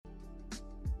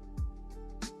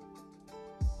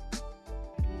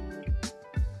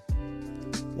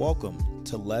Welcome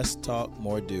to Less Talk,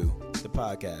 More Do, the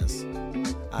podcast.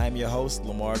 I am your host,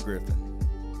 Lamar Griffin.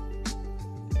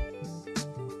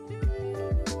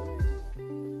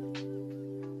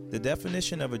 The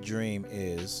definition of a dream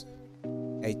is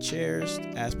a cherished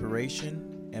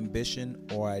aspiration, ambition,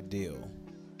 or ideal.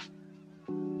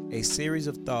 A series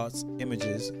of thoughts,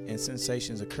 images, and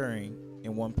sensations occurring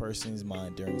in one person's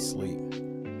mind during sleep.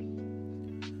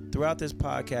 Throughout this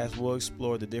podcast, we'll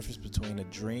explore the difference between a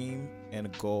dream and a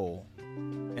goal,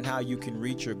 and how you can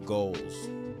reach your goals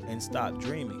and stop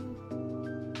dreaming.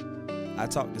 I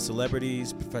talk to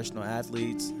celebrities, professional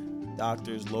athletes,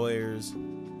 doctors, lawyers,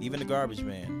 even the garbage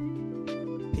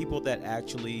man. People that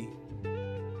actually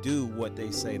do what they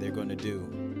say they're going to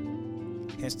do.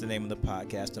 Hence the name of the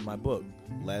podcast and my book,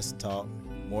 Less Talk,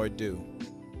 More Do.